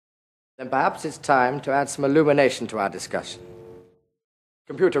Then perhaps it's time to add some illumination to our discussion.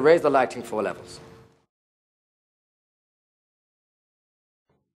 Computer, raise the lighting 4 levels.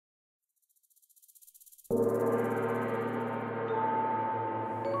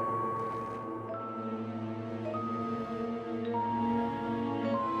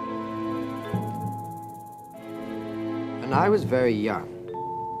 When I was very young,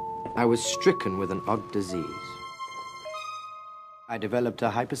 I was stricken with an odd disease. I developed a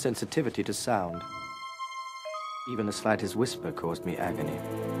hypersensitivity to sound. Even the slightest whisper caused me agony.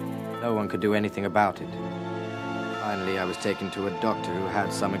 No one could do anything about it. Finally, I was taken to a doctor who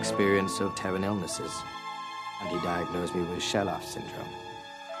had some experience of Terran illnesses, and he diagnosed me with Sherlock syndrome.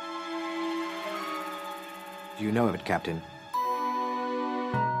 Do you know of it, Captain?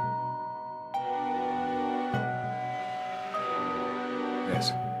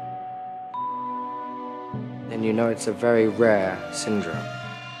 Yes. Then you know it's a very rare syndrome.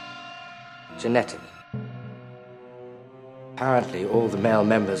 Genetic. Apparently, all the male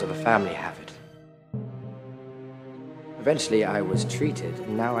members of a family have it. Eventually, I was treated,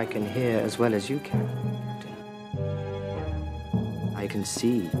 and now I can hear as well as you can, Captain. I can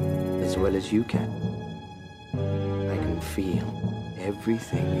see as well as you can. I can feel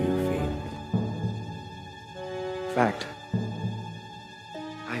everything you feel. In fact,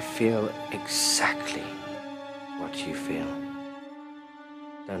 I feel exactly what you feel.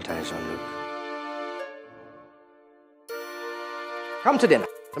 Don't I, Jean-Luc? Come to dinner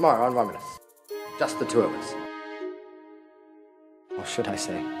tomorrow on Romulus. Just the 2 of us. Or should I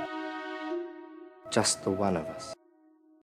say, just the one of us.